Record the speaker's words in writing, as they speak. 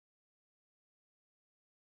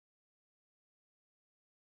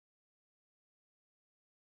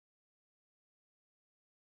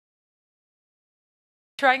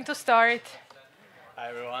Trying to start. Hi,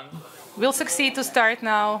 everyone. We'll succeed to start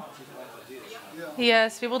now.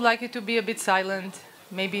 Yes, we would like you to be a bit silent,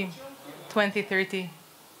 maybe 20, 30,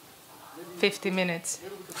 50 minutes.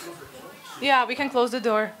 Yeah, we can close the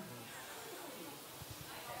door.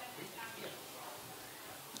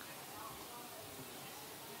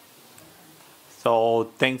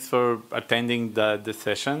 So thanks for attending the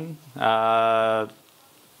session.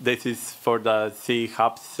 This is for the CEE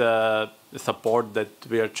Hub's support that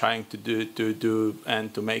we are trying to do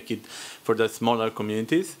and to make it for the smaller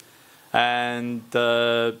communities. And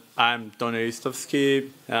I'm Tony Ristovsky,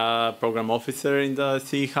 program officer in the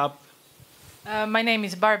CEE Hub. My name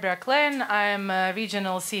is Barbara Klen. I'm a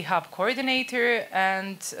regional CEE Hub coordinator,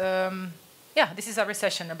 and yeah, this is our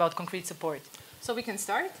session about concrete support. So we can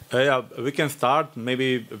start? Yeah, we can start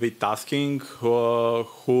maybe with asking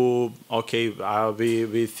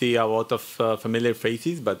we see a lot of familiar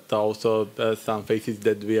faces, but also some faces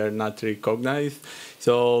that we are not recognized.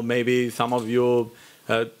 So maybe some of you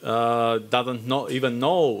doesn't even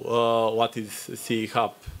know what is CEE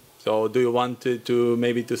Hub. So do you want to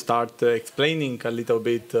maybe to start explaining a little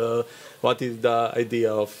bit what is the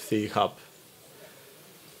idea of CEE Hub?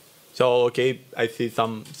 So, okay, I see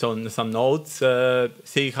some notes.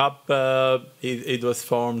 CEE Hub, it was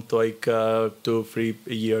formed like 2-3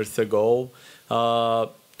 years ago.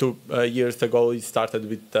 2 years ago, it started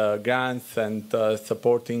with grants and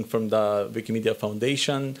supporting from the Wikimedia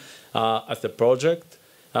Foundation as a project.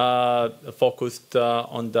 Focused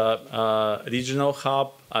on the regional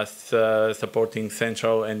hub as supporting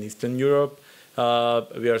Central and Eastern Europe.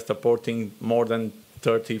 We are supporting more than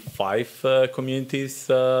 35 communities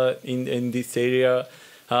in this area,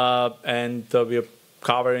 and we are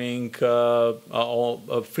covering all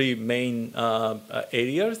 3 main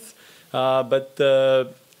areas.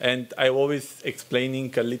 And I always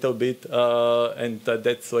explaining a little bit, and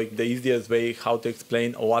that's like the easiest way how to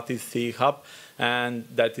explain what is CEE Hub. And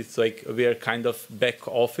that is like we are kind of back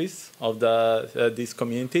office of these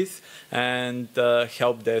communities and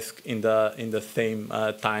help desk in the same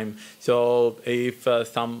time. So if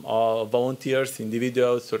some volunteers,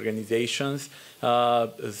 individuals, organizations,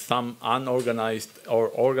 some unorganized or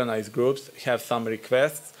organized groups have some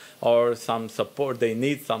requests or some support, they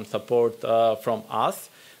need some support from us.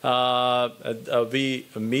 We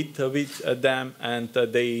meet with them and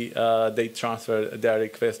they transfer their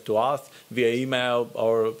request to us via email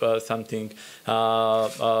or something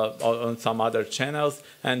on some other channels,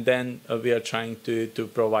 and then we are trying to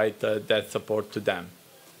provide that support to them.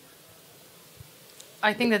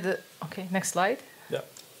 I think that okay, next slide. Yeah.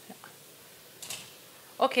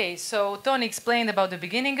 Okay, so Tony explained about the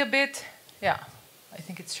beginning a bit. Yeah, I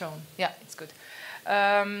think it's shown. Yeah, it's good.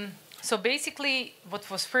 So basically, what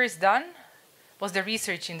was first done was the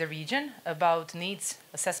research in the region about needs,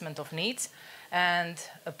 assessment of needs. And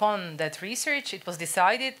upon that research, it was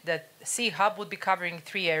decided that CEE Hub would be covering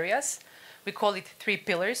 3 areas. We call it 3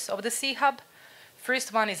 pillars of the CEE Hub.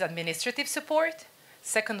 First one is administrative support.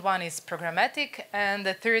 Second one is programmatic. And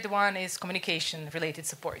the third one is communication-related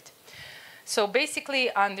support. So basically,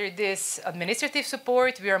 under this administrative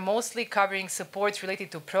support, we are mostly covering support related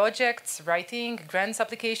to projects, writing, grants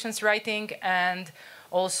applications writing, and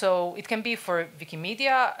also it can be for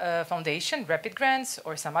Wikimedia Foundation, rapid grants,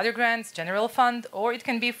 or some other grants, general fund, or it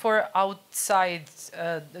can be for outside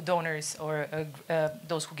donors or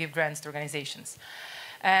those who give grants to organizations.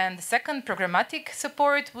 And the second, programmatic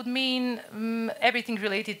support would mean everything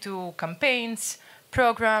related to campaigns,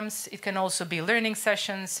 programs. It can also be learning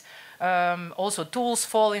sessions. Also, tools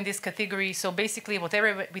fall in this category. So basically,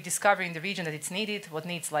 whatever we discover in the region that it's needed, what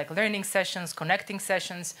needs like learning sessions, connecting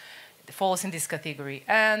sessions, it falls in this category.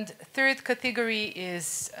 And third category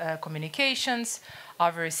is communications.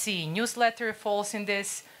 Our CEE newsletter falls in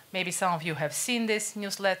this. Maybe some of you have seen this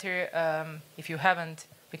newsletter. If you haven't,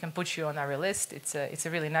 we can put you on our list. It's a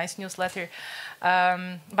really nice newsletter.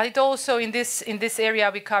 But it also, in this area,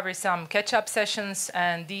 we cover some catch-up sessions,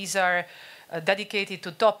 and these are dedicated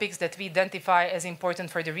to topics that we identify as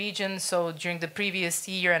important for the region. So during the previous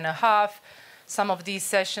year and a half, some of these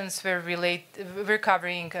sessions were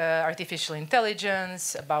covering artificial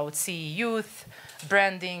intelligence, about CEE youth,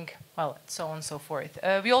 branding, well, so on and so forth.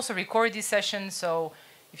 We also record these sessions, so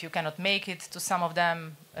if you cannot make it to some of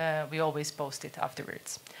them, we always post it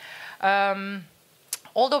afterwards.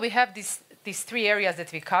 Although we have these 3 areas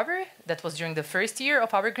that we cover, that was during the first year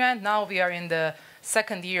of our grant, now we are in the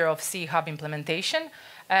second year of CEE Hub implementation,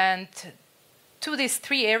 and to these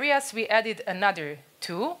 3 areas, we added another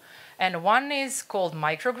 2. And one is called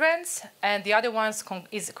microgrants, and the other one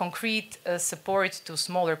is concrete support to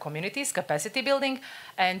smaller communities, capacity building.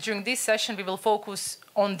 And during this session, we will focus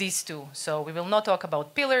on these 2. So we will not talk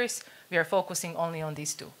about pillars. We are focusing only on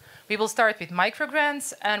these 2. We will start with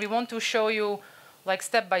microgrants, and we want to show you, like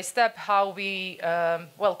step by step, how we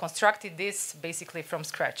constructed this basically from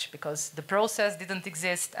scratch, because the process didn't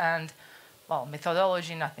exist, and well,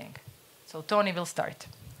 methodology, nothing. So Tony will start.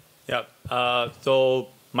 Yeah. So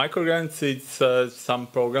microgrants is some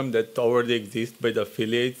program that already exists by the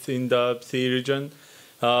affiliates in the CEE region.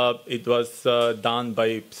 It was done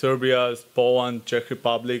by Serbia, Poland, Czech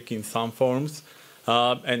Republic in some forms,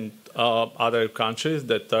 and other countries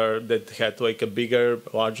that had like a bigger,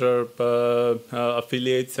 larger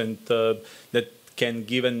affiliates and that can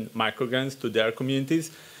give microgrants to their communities.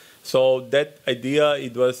 So that idea,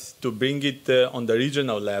 it was to bring it on the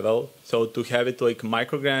regional level, so to have it like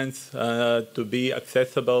microgrants to be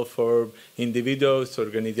accessible for individuals,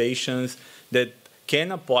 organizations that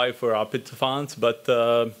can apply for rapid funds, but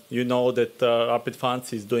you know that rapid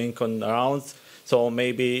funds is doing on rounds. So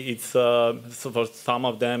maybe it's so for some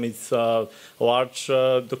of them it's large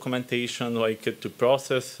documentation like to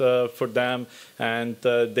process for them, and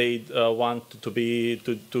they want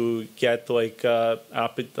to get like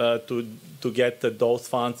rapid to get those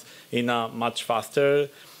funds in a much faster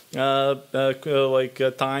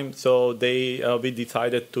time. So we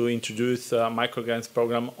decided to introduce a microgrants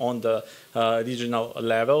program on the regional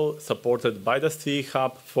level, supported by the CEE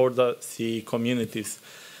Hub for the CEE communities.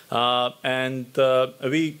 And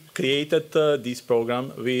we created this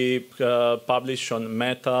program. We published on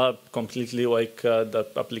Meta completely like the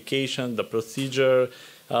application, the procedure.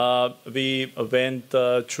 We went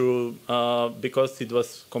through, because it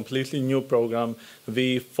was completely new program,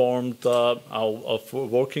 we formed a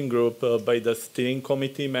working group by the steering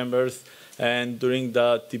committee members. And during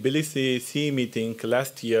the Tbilisi CEE meeting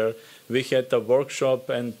last year, we had a workshop,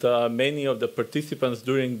 and many of the participants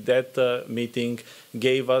during that meeting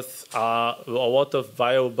gave us a lot of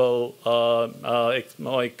valuable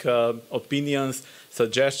opinions,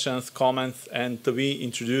 suggestions, comments, and we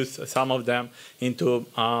introduced some of them into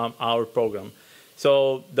our program.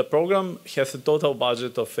 So the program has a total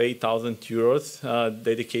budget of 8,000 euros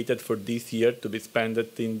dedicated for this year to be spent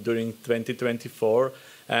during 2024.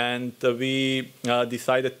 And we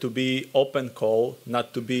decided to be open call,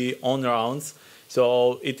 not to be on rounds.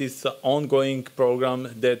 So it is an ongoing program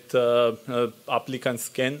that applicants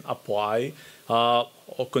can apply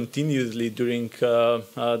continuously during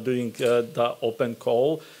the open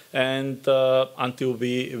call, and until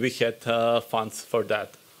we had funds for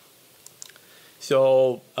that.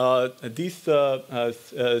 So this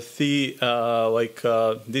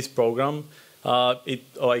this program.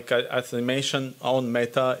 As I mentioned on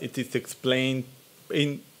Meta, it is explained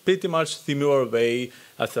in pretty much similar way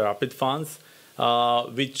as rapid funds,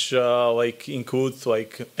 which includes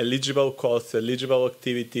eligible costs, eligible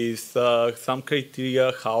activities, some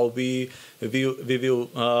criteria how we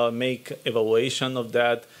will make evaluation of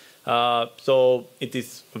that. So it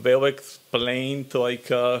is well explained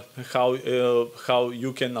how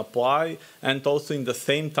you can apply, and also in the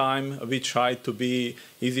same time we try to be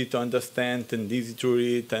easy to understand and easy to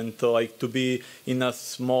read, and to be in a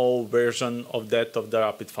small version of that of the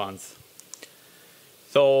rapid funds.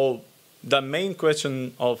 So the main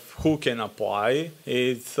question of who can apply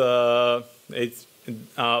is we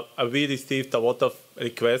received a lot of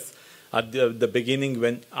requests at the beginning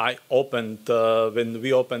when we opened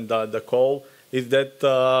the call, is that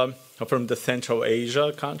from the Central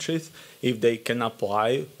Asia countries, if they can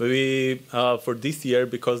apply. We for this year,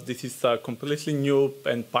 because this is a completely new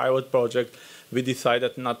and pilot project, we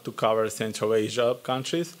decided not to cover Central Asia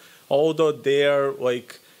countries, although they are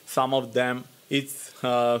some of them it's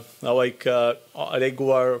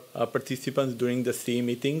regular participants during the CEE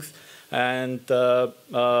meetings. And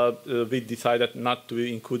we decided not to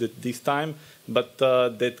include it this time, but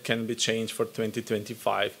that can be changed for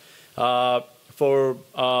 2025. For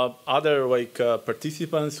other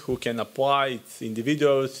participants who can apply, it's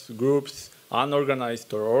individuals, groups,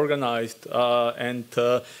 unorganized or organized, and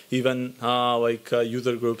even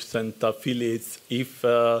user groups and affiliates, if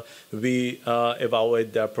we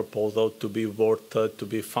evaluate their proposal to be worth to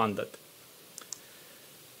be funded.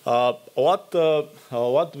 What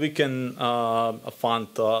we can fund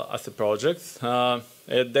as a project,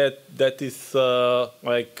 that is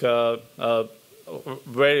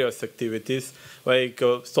various activities.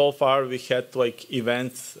 So far we had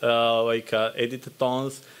events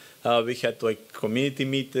editathons, We had like community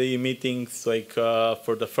meetings. Like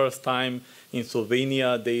for the first time in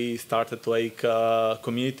Slovenia, they started like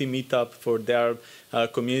community meetup for their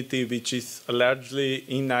community, which is largely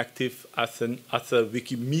inactive as a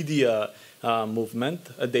Wikimedia movement.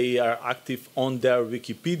 They are active on their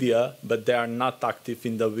Wikipedia, but they are not active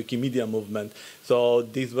in the Wikimedia movement. So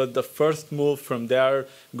this was the first move from their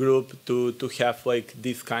group to have like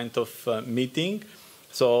this kind of meeting.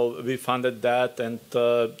 So we funded that, and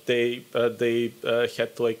they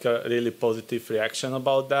had like a really positive reaction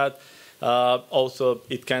about that. Also,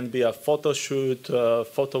 it can be a photo shoot,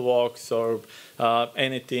 photo walks, or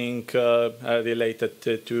anything related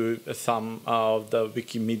to some of the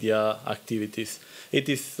Wikimedia activities. It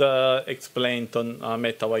is explained on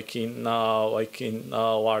Meta like in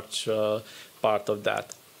large part of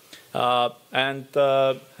that. And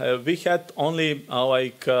we had only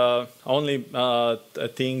a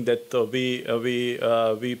thing that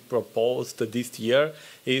we proposed this year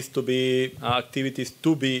is to be activities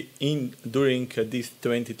to be in during this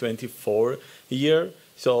 2024 year.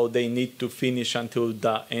 So they need to finish until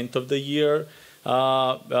the end of the year.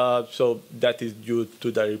 So that is due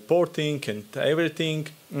to the reporting and everything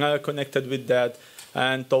connected with that.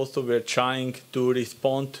 And also we're trying to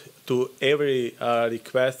respond to every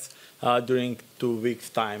request during 2 weeks'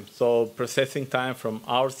 time. So processing time from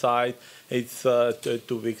our side, it's 2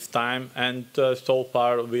 weeks' time. And so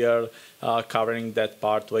far we are covering that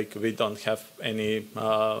part. Like we don't have any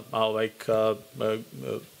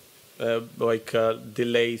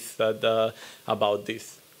delays about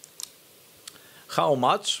this. How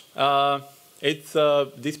much? It's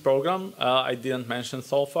this program I didn't mention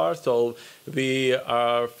so far. So we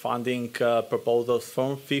are funding proposals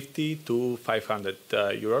from 50 to 500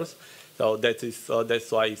 euros. So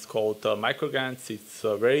that's why it's called microgrants. It's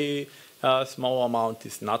a very small amount.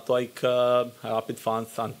 It's not like rapid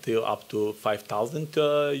funds until up to 5,000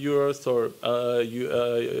 euros or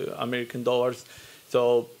American dollars.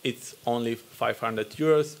 So it's only 500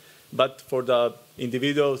 euros. But for the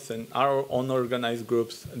individuals and our own organized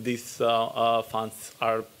groups, these funds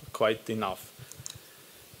are quite enough.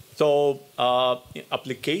 So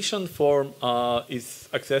application form is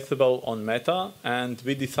accessible on Meta, and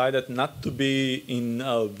we decided not to be in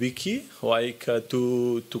Wiki, like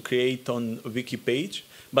to create on Wiki page,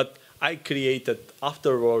 but I created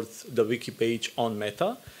afterwards the Wiki page on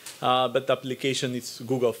Meta, but the application is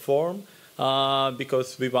Google Form.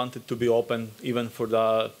 Because we wanted to be open even for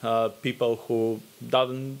the people who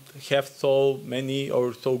doesn't have so many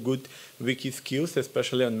or so good wiki skills,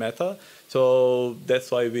 especially on Meta. So that's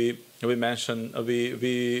why we mentioned we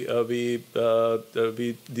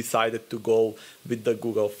decided to go with the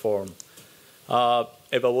Google form.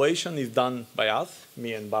 Evaluation is done by us,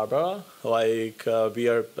 me and Barbara. Like we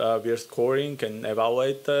are scoring and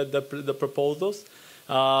evaluate the proposals.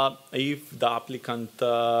 If the applicant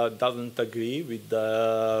doesn't agree with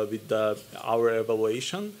our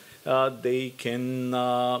evaluation, they can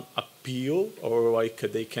appeal, or like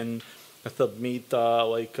they can submit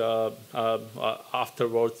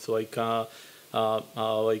afterwards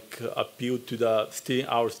appeal to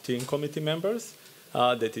our steering committee members.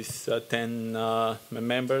 That is 10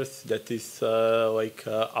 members. That is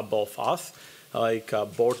above us.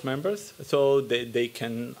 Board members, so they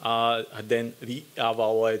can then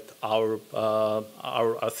re-evaluate our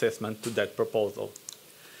assessment to that proposal.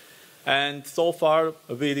 And so far,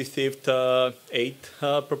 we received 8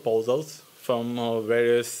 proposals from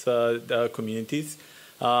various communities,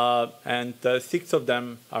 and 6 of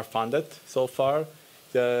them are funded so far.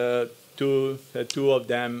 Two of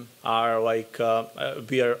them are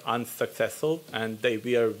we are unsuccessful, and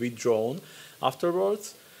we are withdrawn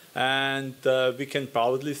afterwards. And we can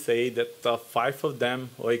proudly say that 5 of them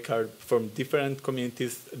are from different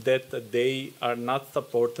communities that they are not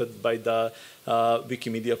supported by the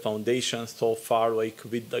Wikimedia Foundation so far,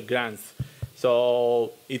 with the grants.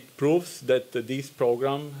 So it proves that this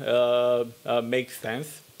program makes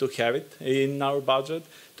sense to have it in our budget,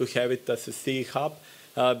 to have it as a CEE Hub,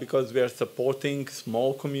 because we are supporting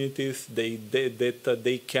small communities that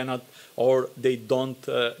they cannot or they don't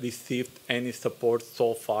receive any support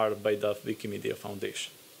so far by the Wikimedia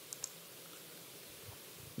Foundation.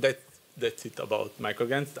 That's it about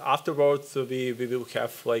microgrants. Afterwards, we will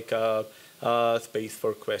have a space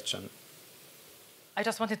for question. I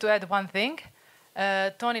just wanted to add one thing.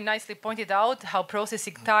 Tony nicely pointed out how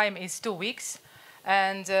processing time is 2 weeks,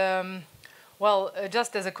 and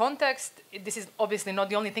just as a context, this is obviously not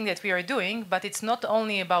the only thing that we are doing, but it's not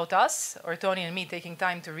only about us, or Tony and me, taking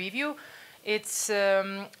time to review. It's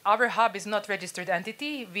our hub is not registered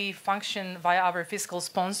entity. We function via our fiscal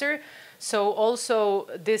sponsor. So also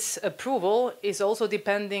this approval is also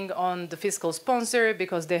depending on the fiscal sponsor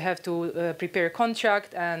because they have to prepare a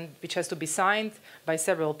contract and which has to be signed by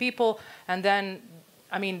several people. And then,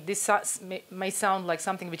 I mean, this may sound like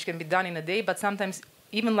something which can be done in a day, but sometimes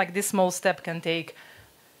even like this small step can take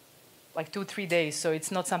like 2-3 days. So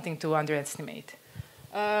it's not something to underestimate.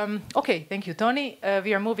 Okay, thank you, Tony.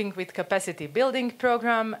 We are moving with capacity building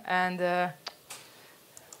program and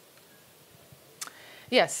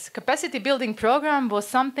yes, capacity building program was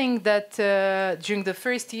something that during the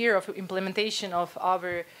first year of implementation of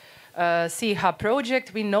our CEE Hub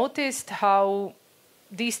project, we noticed how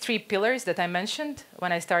these 3 pillars that I mentioned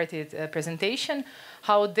when I started presentation,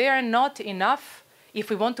 how they are not enough if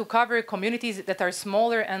we want to cover communities that are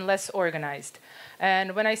smaller and less organized.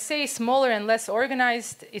 And when I say smaller and less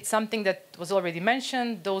organized, it's something that was already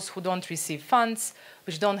mentioned, those who don't receive funds,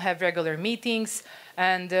 which don't have regular meetings,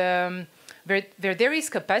 and where there is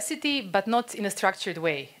capacity, but not in a structured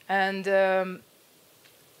way. And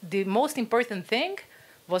the most important thing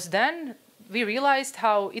was then we realized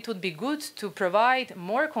how it would be good to provide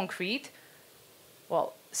more concrete,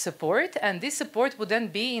 well, support, and this support would then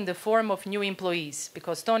be in the form of new employees,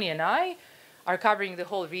 because Tony and I are covering the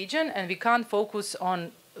whole region and we can't focus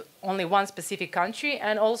on only one specific country.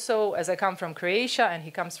 And also, as I come from Croatia and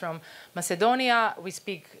he comes from Macedonia, we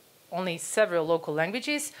speak only several local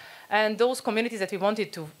languages. And those communities that we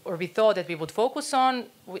wanted to, or we thought that we would focus on,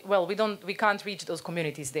 we can't reach those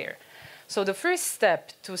communities there. So the first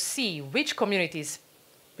step to see which communities,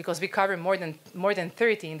 because we cover more than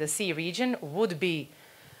 30 in the CEE region, would be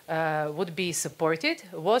supported,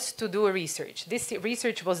 was to do a research. This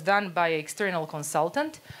research was done by an external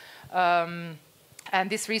consultant, and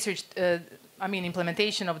this research,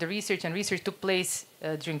 implementation of the research took place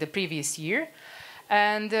during the previous year.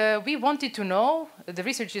 And we wanted to know, the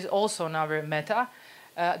research is also on our meta,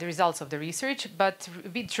 the results of the research, but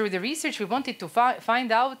through the research we wanted to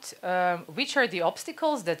find out which are the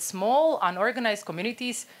obstacles that small, unorganized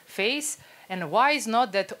communities face, and why is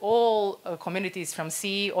not that all communities from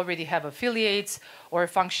CEE already have affiliates or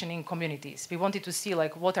functioning communities. We wanted to see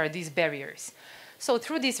like what are these barriers. So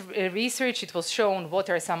through this research, it was shown what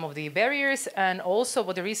are some of the barriers, and also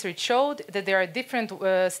what the research showed that there are different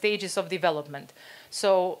stages of development.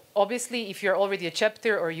 So obviously, if you're already a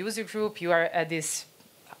chapter or user group, you are at this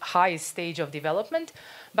highest stage of development.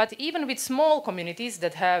 But even with small communities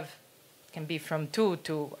that can be from 2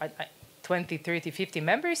 to 20, 30, 50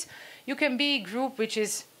 members, you can be a group which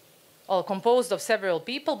is composed of several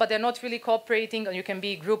people, but they're not really cooperating, or you can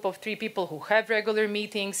be a group of 3 people who have regular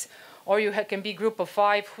meetings, or you can be a group of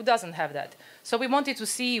 5 who doesn't have that. So we wanted to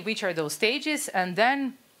see which are those stages, and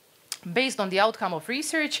then based on the outcome of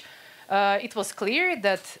research, it was clear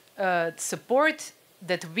that support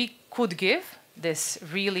that we could give, this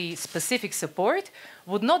really specific support,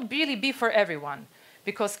 would not really be for everyone.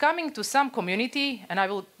 Because coming to some community, and I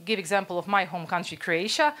will give example of my home country,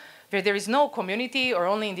 Croatia, where there is no community or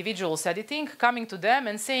only individuals editing, coming to them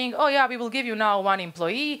and saying, oh yeah, we will give you now 1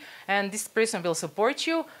 employee and this person will support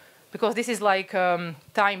you, because this is like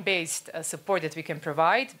time-based support that we can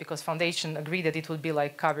provide, because foundation agreed that it would be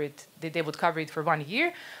like covered, that they would cover it for 1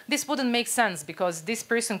 year. This wouldn't make sense because this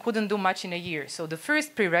person couldn't do much in a year. So the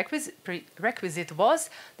first prerequisite was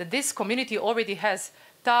that this community already has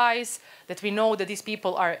ties, that we know that these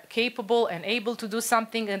people are capable and able to do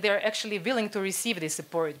something, and they're actually willing to receive this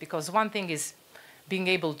support. Because one thing is being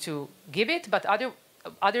able to give it, but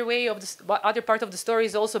other part of the story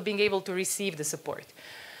is also being able to receive the support.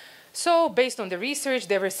 So based on the research,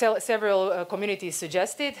 there were several communities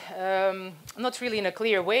suggested, not really in a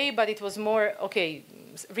clear way, but it was more, okay,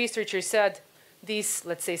 researchers said these,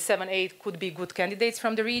 let's say 7, 8 could be good candidates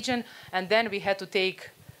from the region, and then we had to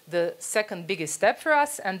take the second biggest step for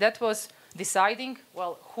us, and that was deciding,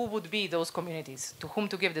 well, who would be those communities, to whom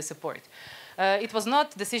to give the support. It was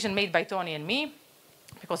not a decision made by Tony and me,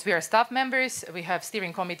 because we are staff members. We have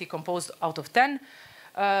steering committee composed out of 10.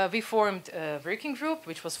 We formed a working group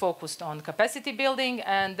which was focused on capacity building,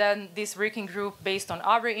 and then this working group, based on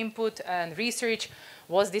our input and research,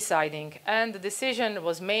 was deciding. And the decision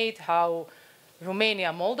was made how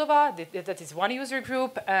Romania, Moldova, that is 1 user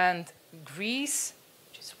group, and Greece,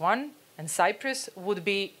 which is 1, and Cyprus would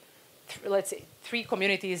be, let's say, 3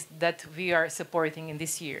 communities that we are supporting in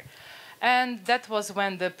this year. And that was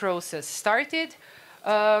when the process started.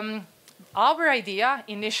 Our idea,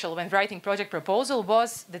 initial, when writing project proposal,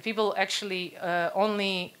 was that we will actually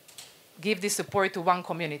only give this support to 1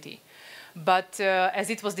 community. But as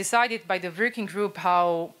it was decided by the working group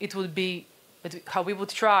how it would be but how we would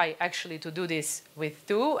try actually to do this with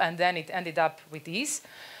 2, and then it ended up with these,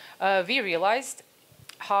 we realized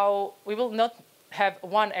how we will not have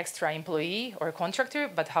 1 extra employee or contractor,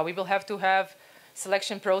 but how we will have to have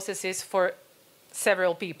selection processes for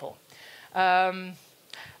several people.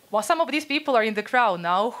 Well, some of these people are in the crowd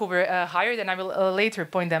now who were hired, and I will later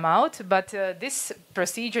point them out. But this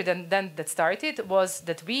procedure that started was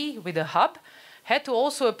that we, with the hub, had to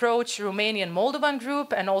also approach Romanian Moldovan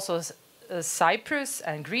group and also Cyprus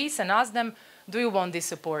and Greece and ask them, do you want this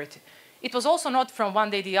support? It was also not from one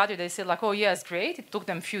day to the other. They said like, oh yes, great. It took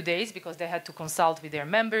them a few days because they had to consult with their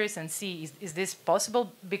members and see, is this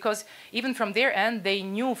possible? Because even from their end, they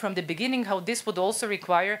knew from the beginning how this would also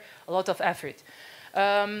require a lot of effort.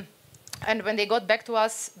 And when they got back to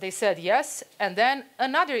us, they said yes. And then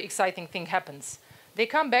another exciting thing happens. They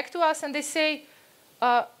come back to us and they say,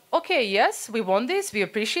 okay, yes, we want this. We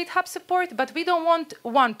appreciate hub support, but we don't want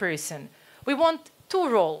 1 person. We want 2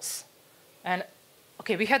 roles. And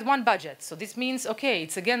okay, we had 1 budget. So this means, okay,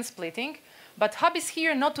 it's again splitting. But hub is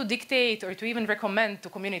here not to dictate or to even recommend to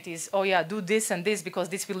communities, oh yeah, do this and this because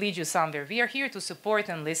this will lead you somewhere. We are here to support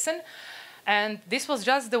and listen. And this was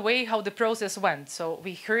just the way how the process went. So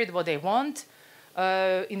we heard what they want.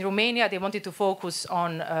 In Romania, they wanted to focus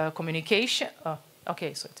on communication.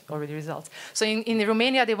 Okay, so it already results. So in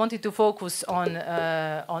Romania, they wanted to focus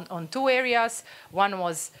on 2 areas. One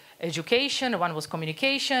was education, one was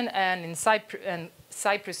communication, and in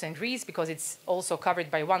Cyprus and Greece, because it's also covered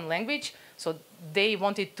by 1 language. So they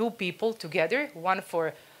wanted 2 people together, 1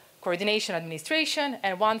 for coordination administration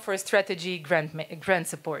and 1 for strategy grant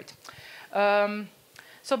support.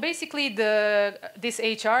 So basically, this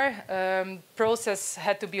HR process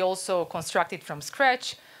had to be also constructed from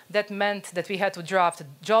scratch. That meant that we had to draft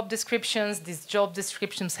job descriptions. These job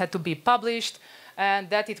descriptions had to be published, and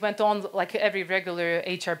that it went on like every regular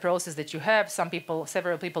HR process that you have.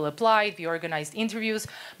 Several people applied. We organized interviews,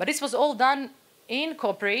 but this was all done in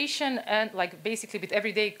cooperation and like basically with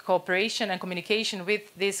everyday cooperation and communication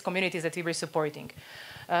with these communities that we were supporting.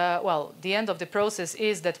 Well, the end of the process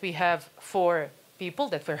is that we have 4 people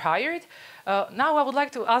that were hired. Now I would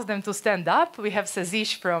like to ask them to stand up. We have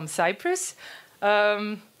Sazish from Cyprus.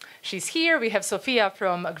 She's here. We have Sofia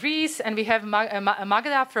from Greece, and we have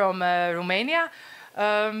Magda from Romania.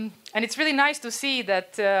 And it's really nice to see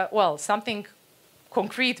that, well, something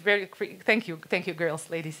concrete, thank you, girls,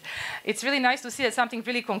 ladies. It's really nice to see that something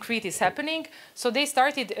really concrete is happening. So they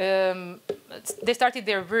started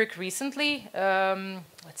their work recently,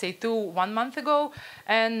 let's say 1 month ago,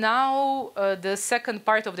 and now the second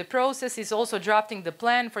part of the process is also drafting the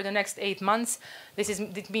plan for the next 8 months.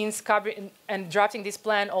 It means covering and drafting this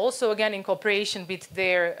plan also again in cooperation with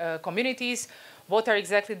their communities. What are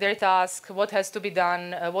exactly their tasks? What has to be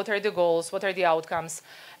done? What are the goals? What are the outcomes?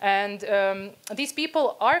 And these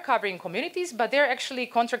people are covering communities, but they're actually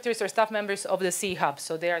contractors or staff members of the CEE Hub.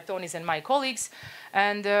 So they are Tony's and my colleagues.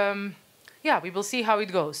 And yeah, we will see how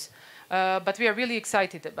it goes. But we are really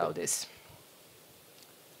excited about this.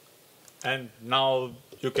 And now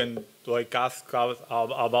you can like ask us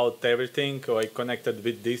about everything like connected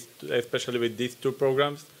with this, especially with these 2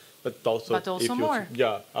 programs, but also if more.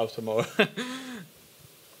 Yeah, also more.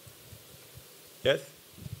 Yes.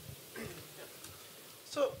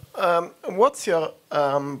 So, what's your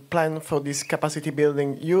plan for this capacity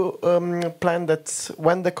building? You plan that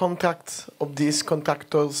when the contract of these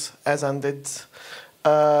contractors has ended,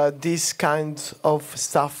 this kind of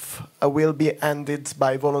stuff will be ended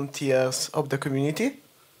by volunteers of the community?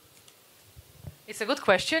 It's a good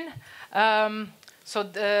question. So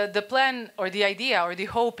the plan or the idea or the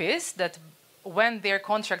hope is that when their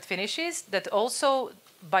contract finishes, that also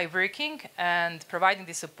by working and providing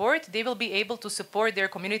the support, they will be able to support their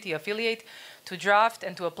community affiliate to draft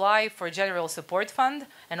and to apply for general support fund,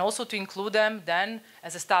 and also to include them then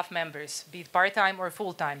as a staff members, be it part-time or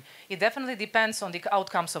full-time. It definitely depends on the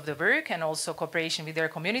outcomes of the work and also cooperation with their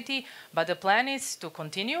community, but the plan is to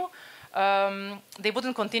continue. They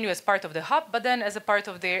wouldn't continue as part of the hub, but then as a part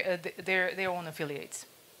of their own affiliates.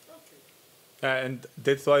 And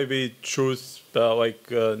that's why we choose,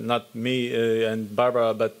 not me and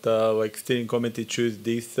Barbara, but like steering committee choose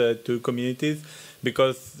these 2 communities,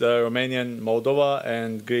 because the Romanian, Moldova,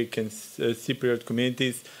 and Greek and Cypriot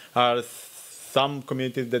communities are some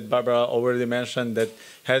communities that Barbara already mentioned that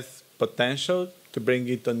has potential to bring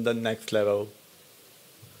it on the next level.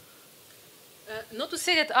 Not to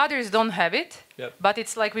say that others don't have it, yep. But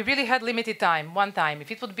it's like we really had limited time, 1 time.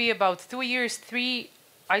 If it would be about 2 years, 3,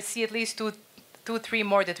 I see at least 2, 3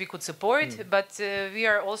 more that we could support, but we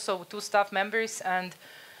are also 2 staff members, and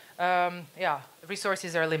yeah,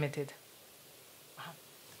 resources are limited.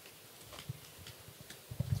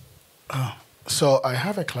 So I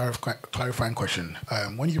have a clarifying question.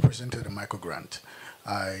 When you presented the microgrant,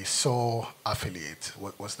 I saw affiliate.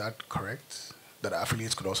 Was that correct? That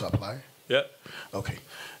affiliates could also apply? Yeah. Okay.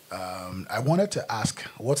 I wanted to ask,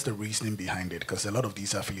 what's the reasoning behind it? Because a lot of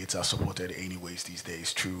these affiliates are supported anyways these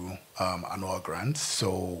days through annual grants.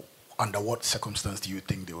 So under what circumstance do you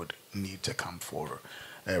think they would need to come for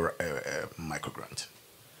a microgrant?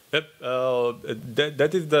 Yep.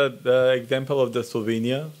 That is the example of the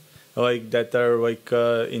Slovenia, like that are like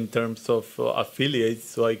in terms of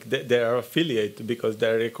affiliates, like they are affiliate because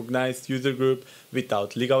they're a recognized user group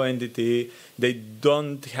without legal entity. They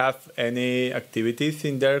don't have any activities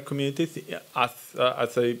in their communities,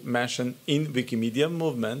 as I mentioned in Wikimedia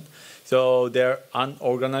movement. So they're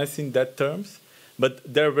unorganized in that terms, but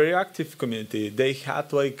they're a very active community. They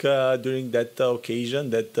had like during that occasion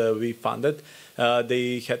that we funded.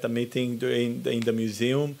 They had a meeting in the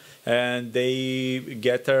museum, and they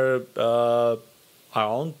gathered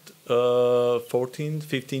around 14,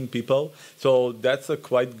 15 people. So that's a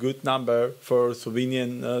quite good number for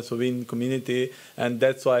Slovenian community, and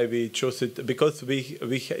that's why we chose it, because we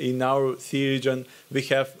in our CEE region we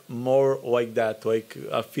have more like that, like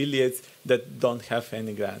affiliates that don't have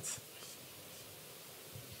any grants.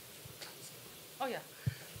 Oh yeah.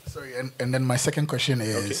 Sorry, and then my second question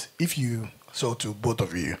is, so to both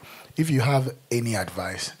of you, if you have any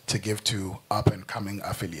advice to give to up-and-coming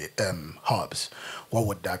affiliate hubs, what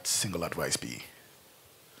would that single advice be?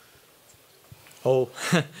 Oh,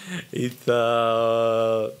 it's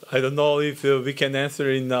I don't know if we can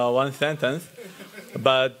answer in one sentence,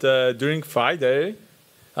 but during Friday,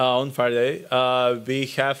 on Friday, we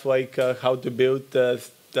have like how to build the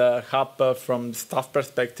hub from staff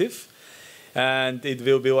perspective. And it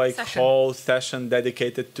will be like whole session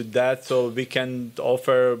dedicated to that, so we can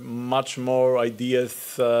offer much more ideas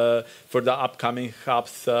for the upcoming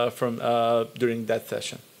hubs from during that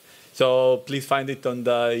session. So please find it on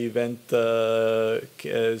the event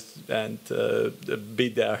and be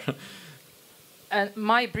there. And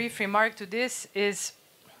my brief remark to this is,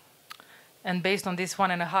 and based on this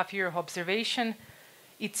 1.5 year observation,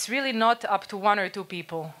 it's really not up to 1 or 2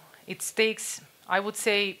 people. It takes, I would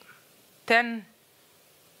say,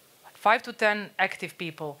 5 to 10 active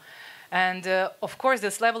people. And of course,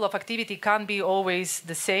 this level of activity can't be always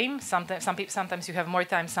the same. Sometimes you have more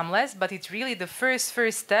time, some less, but it's really the first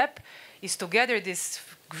step is to gather this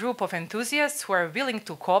group of enthusiasts who are willing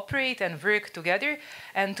to cooperate and work together,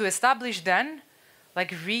 and to establish then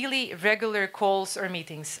like really regular calls or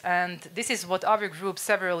meetings. And this is what our group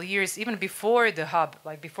several years, even before the hub,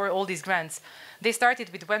 like before all these grants, they started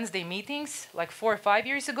with Wednesday meetings like 4 or 5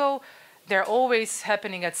 years ago. They're always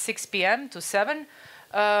happening at 6 p.m. to 7.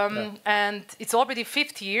 And it's already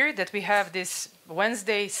 5th year that we have this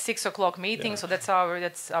Wednesday 6 o'clock meeting. So that's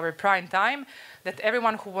our prime time that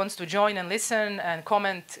everyone who wants to join and listen and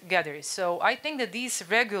comment gathers. So I think that these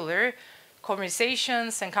regular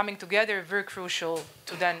conversations and coming together were crucial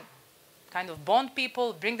to then kind of bond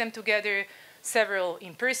people, bring them together, several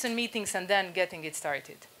in-person meetings, and then getting it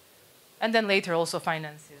started. And then later also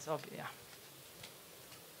finances, yeah.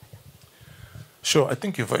 Sure, I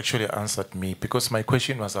think you've actually answered me, because my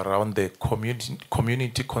question was around the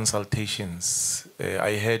community consultations.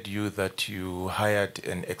 I heard you that you hired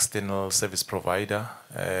an external service provider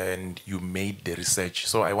and you made the research.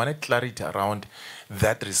 So I wanted clarity around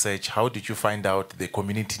that research. How did you find out the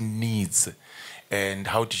community needs, and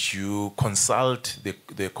how did you consult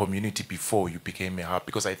the community before you became a hub?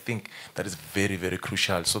 Because I think that is very, very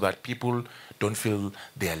crucial, so that people don't feel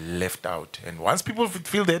they are left out. And once people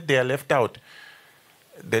feel that they are left out,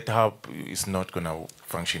 that hub is not going to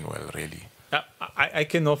function well, really. I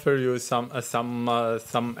can offer you some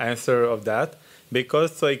answer of that,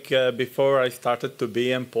 because like before I started to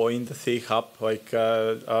be employed in the CEE Hub, like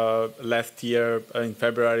last year in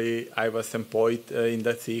February I was employed in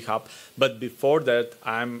the CEE Hub, but before that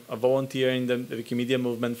I'm a volunteer in the Wikimedia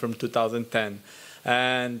movement from 2010,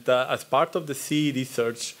 and as part of the CEE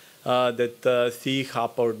research, that CEE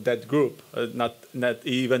Hub, or that group, not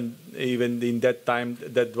even in that time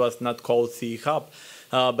that was not called CEE Hub,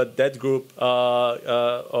 but that group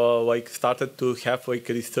like started to have like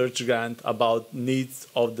a research grant about needs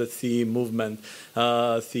of the CEE movement,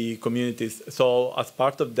 CEE communities. So as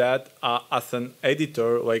part of that, as an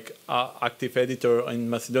editor, like active editor in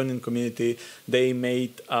Macedonian community, they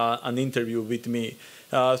made an interview with me.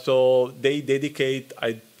 So they dedicate,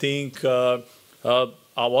 I think,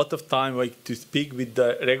 a lot of time like to speak with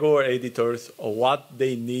the regular editors of what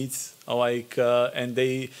they need, like and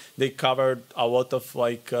they covered a lot of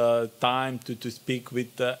like time to speak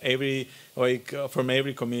with every like from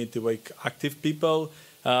every community, like active people,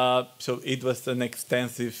 So it was an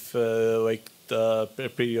extensive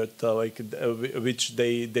period which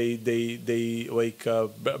they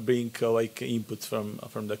bring inputs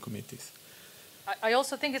from the committees. I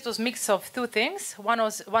also think it was a mix of two things. One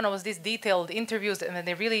was these detailed interviews, and then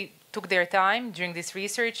they really took their time during this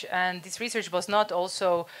research. And this research was not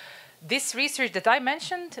also, this research that I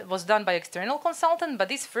mentioned was done by external consultant, but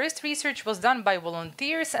this first research was done by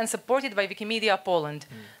volunteers and supported by Wikimedia Poland.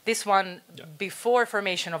 This one before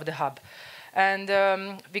formation of the hub. And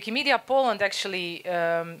Wikimedia Poland actually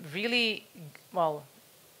really, well,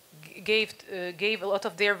 gave a lot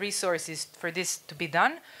of their resources for this to be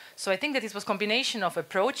done. So I think that it was a combination of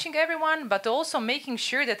approaching everyone, but also making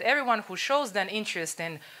sure that everyone who shows then interest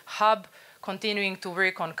in hub, continuing to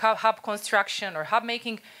work on hub construction or hub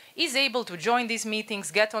making, is able to join these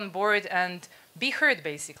meetings, get on board, and be heard,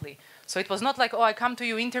 basically. So it was not like, oh, I come to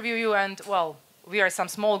you, interview you, and, well, we are some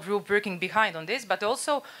small group working behind on this, but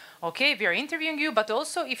also, okay, we are interviewing you, but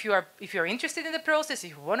also if you are interested in the process,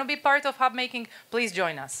 if you want to be part of hub making, please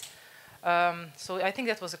join us. So I think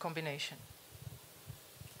that was a combination.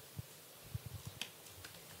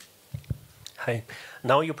 Hi.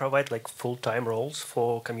 Now you provide like full-time roles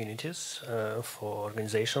for communities, for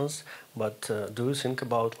organizations, but do you think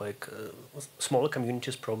about like smaller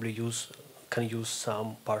communities probably can use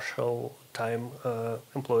some partial time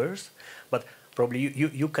employers, but probably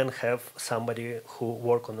you can have somebody who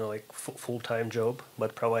work on a like full-time job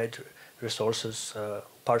but provide resources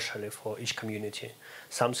partially for each community.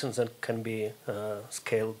 Something that can be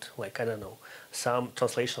scaled, like, I don't know, some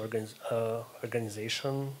translation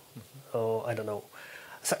organization, or I don't know,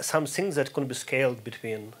 some things that can be scaled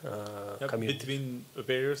between communities. Between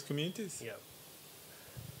various communities?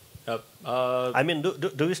 Yeah. I mean,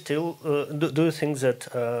 do you still, do you think that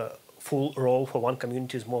full role for one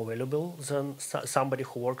community is more valuable than somebody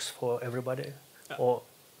who works for everybody? Or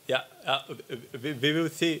yeah, we will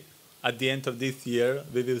see. At the end of this year,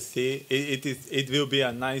 we will see. It will be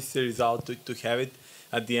a nice result to have it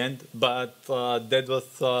at the end. But that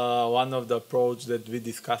was one of the approach that we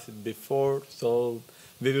discussed before. So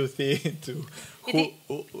we will see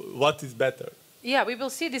what is better. Yeah, we will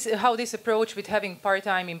see how this approach with having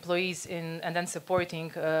part-time employees and then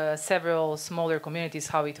supporting several smaller communities,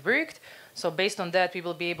 how it worked. So based on that, we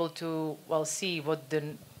will be able to see what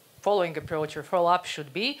the following approach or follow-up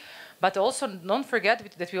should be. But also, don't forget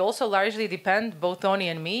that we also largely depend, both Tony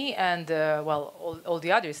and me, and all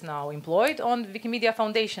the others now employed on Wikimedia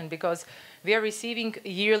Foundation, because we are receiving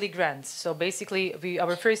yearly grants. So basically,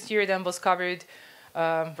 our first year then was covered.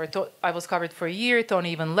 I was covered for a year,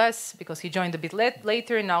 Tony even less, because he joined a bit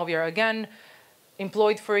later. Now we are again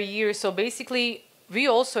employed for a year. So basically, we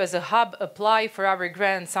also, as a hub, apply for our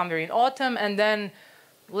grant somewhere in autumn, and then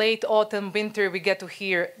late autumn, winter, we get to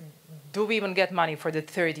hear, do we even get money for the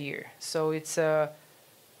third year? So it's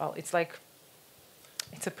it's like,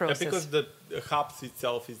 it's a process. Yeah, because the hubs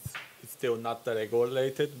itself is still not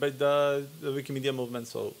regulated by the Wikimedia movement,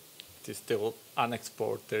 so it is still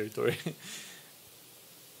unexplored territory.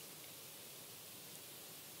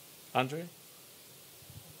 Andre?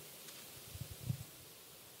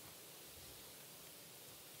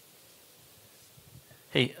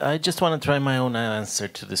 Hey, I just want to try my own answer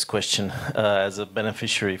to this question as a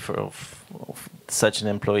beneficiary of such an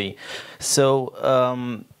employee. So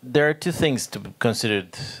there are two things to be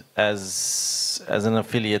considered as an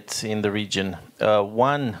affiliate in the region.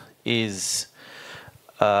 One is,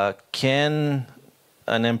 can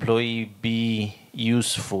an employee be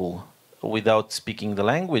useful without speaking the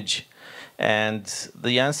language? And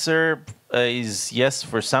the answer is yes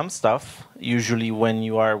for some stuff, usually when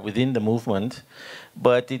you are within the movement.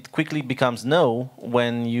 But it quickly becomes no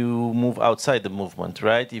when you move outside the movement,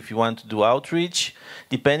 right? If you want to do outreach,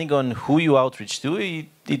 depending on who you outreach to,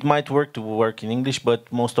 it might work to work in English, but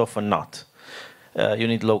most often not. You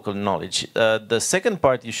need local knowledge. The second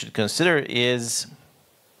part you should consider is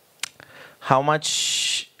how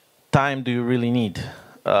much time do you really need?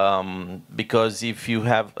 Because if you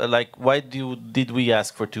have, why did we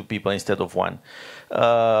ask for 2 people instead of 1?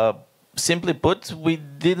 Simply put, we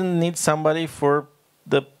didn't need somebody for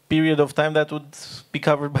the period of time that would be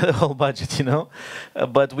covered by the whole budget, you know?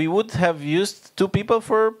 But we would have used 2 people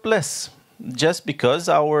for less, just because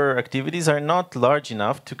our activities are not large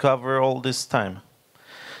enough to cover all this time.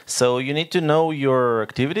 So you need to know your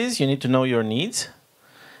activities, you need to know your needs,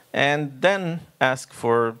 and then ask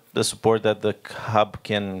for the support that the hub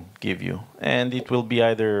can give you. And it will be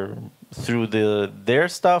either through their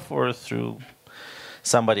stuff or through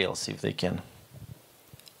somebody else if they can.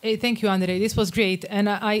 Hey, thank you, Andrei. This was great. And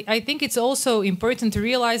I think it's also important to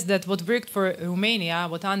realize that what worked for Romania,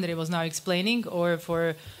 what Andrei was now explaining, or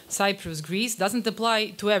for Cyprus, Greece, doesn't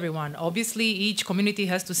apply to everyone. Obviously, each community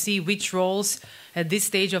has to see which roles at this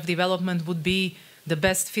stage of development would be the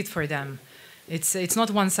best fit for them. It's not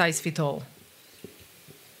one size fits all.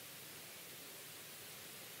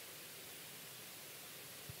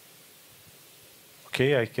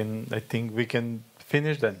 Okay, I think we can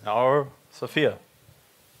finish then. Our Sophia.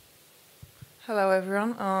 Hello,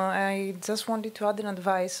 everyone. I just wanted to add an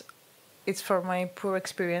advice. It's for my poor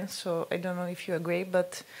experience, so I don't know if you agree,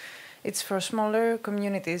 but it's for smaller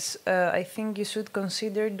communities. I think you should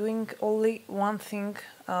consider doing only one thing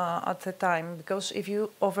at a time, because if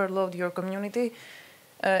you overload your community,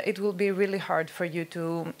 it will be really hard for you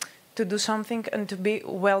to do something and to be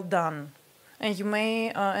well done. And you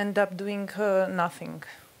may end up doing nothing.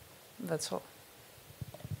 That's all.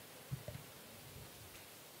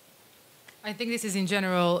 I think this is in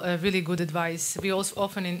general really good advice. We also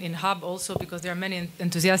often in Hub also, because there are many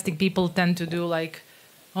enthusiastic people, tend to do like,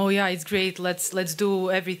 oh yeah, it's great, let's do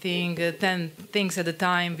everything, 10 things at a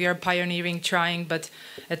time, we are pioneering, trying, but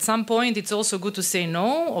at some point it's also good to say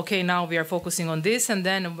no, okay, now we are focusing on this, and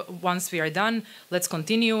then once we are done, let's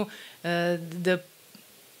continue. The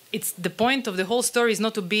point of the whole story is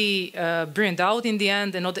not to be burned out in the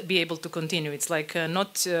end and not be able to continue. It's like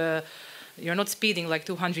you're not speeding like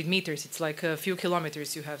 200 meters. It's like a few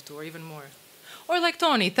kilometers you have to, or even more. Or like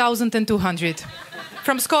Tony, 1,200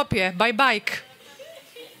 from Skopje by bike.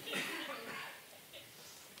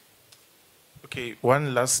 Okay,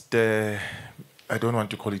 one last, I don't want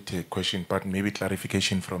to call it a question, but maybe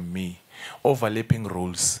clarification from me. Overlapping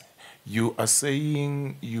roles. You are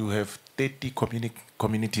saying you have 30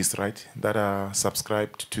 communities, right, that are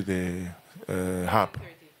subscribed to the Hub? 30.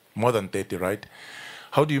 More than 30, right?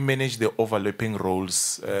 How do you manage the overlapping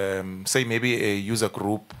roles? Say maybe a user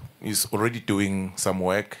group is already doing some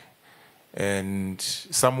work and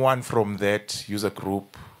someone from that user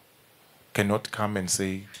group cannot come and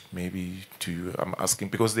say maybe to you, I'm asking,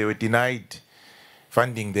 because they were denied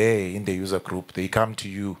funding there in the user group. They come to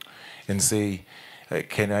you and say,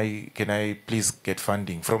 can I please get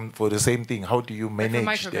funding for the same thing? How do you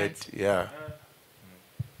manage that? Yeah.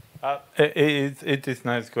 It is a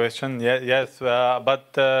nice question. Yes,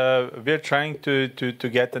 but we're trying to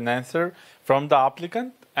get an answer from the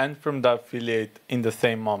applicant and from the affiliate in the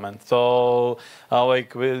same moment. So,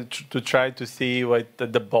 like, to try to see what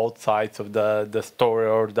the both sides of the story,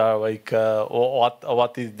 or the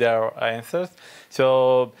what is their answers.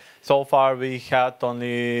 So far we had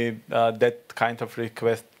only that kind of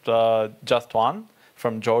request, just one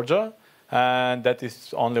from Georgia. And that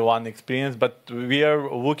is only one experience, but we are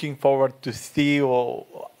looking forward to see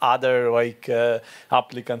other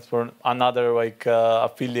applicants for another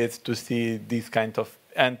affiliates to see this kind of,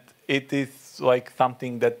 and it is like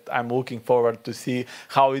something that I'm looking forward to see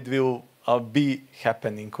how it will be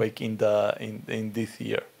happening in this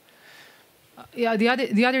year. Yeah,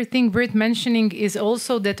 the other thing worth mentioning is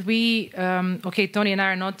also that we, okay, Tony and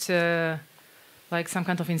I are not like some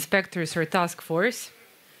kind of inspectors or task force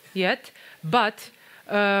yet, but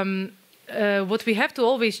what we have to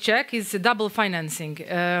always check is double financing.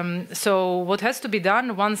 So what has to be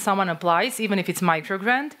done once someone applies, even if it's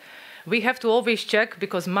microgrant, we have to always check,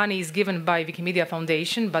 because money is given by Wikimedia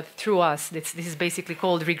Foundation, but through us. This is basically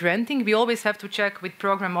called regranting. We always have to check with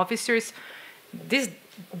program officers, is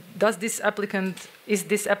this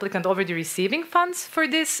applicant already receiving funds for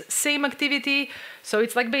this same activity? So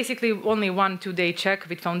it's like basically only 1-2 day check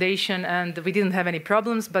with foundation, and we didn't have any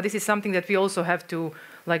problems, but this is something that we also have to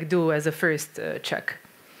do as a first check.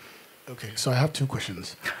 Okay, so I have 2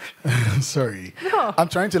 questions. Sorry. No. I'm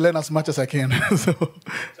trying to learn as much as I can. So.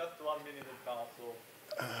 Just 1 minute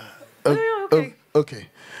of Okay. Okay.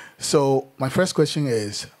 So my first question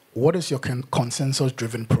is, what is your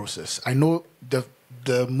consensus-driven process? I know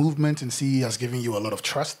the movement in CEE has given you a lot of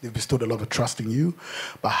trust. They've bestowed a lot of trust in you.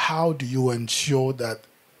 But how do you ensure that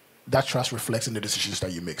that trust reflects in the decisions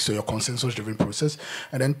that you make? So your consensus-driven process.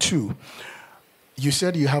 And then 2, you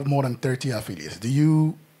said you have more than 30 affiliates. Do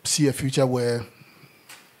you see a future where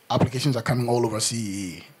applications are coming all over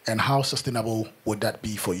CEE? And how sustainable would that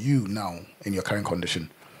be for you now in your current condition?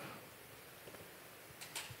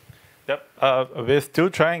 Yep, we're still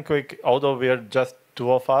trying, although we're just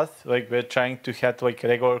 2 of us, we're trying to have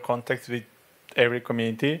regular contacts with every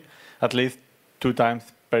community, at least 2 times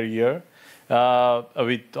per year,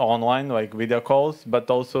 with online video calls, but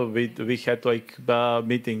also we had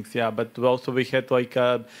meetings, but also we had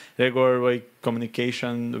regular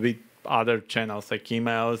communication with other channels like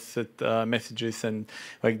emails, messages, and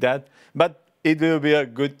like that. But it will be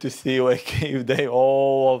good to see like if they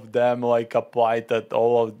all of them like applied at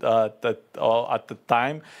all of at the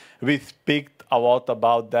time. We speak a lot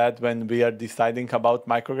about that when we are deciding about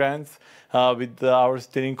microgrants with our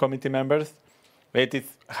steering committee members. It is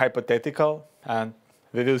hypothetical, and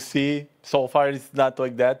we will see. So far, it's not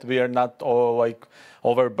like that. We are not all like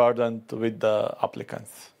overburdened with the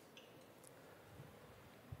applicants.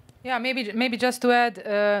 Yeah, maybe just to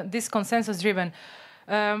add, this consensus-driven.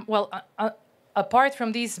 Apart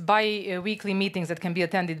from these bi-weekly meetings that can be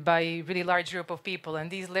attended by a really large group of people, and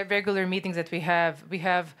these regular meetings that we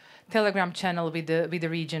have Telegram channel with the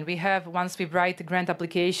region. We have, once we write a grant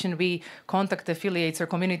application, we contact affiliates or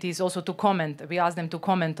communities also to comment. We ask them to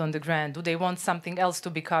comment on the grant. Do they want something else to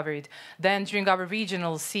be covered? Then during our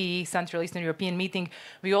regional CEE, Central Eastern European meeting,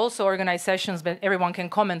 we also organize sessions where everyone can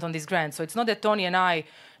comment on this grant. So it's not that Tony and I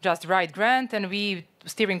just write grant and we,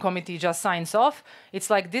 steering committee, just signs off. It's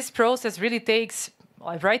like this process really takes,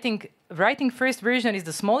 writing first version is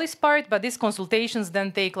the smallest part, but these consultations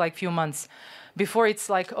then take like few months before it's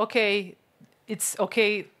like, okay, it's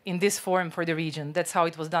okay in this form for the region. That's how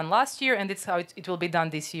it was done last year, and that's how it will be done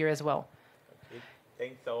this year as well. Okay.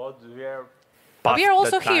 Thanks a lot. We are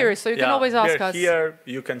also here, so you can always ask us. We are here.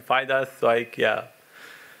 You can find us. Like, yeah.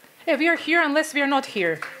 Yeah, we are here unless we are not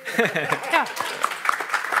here. Yeah.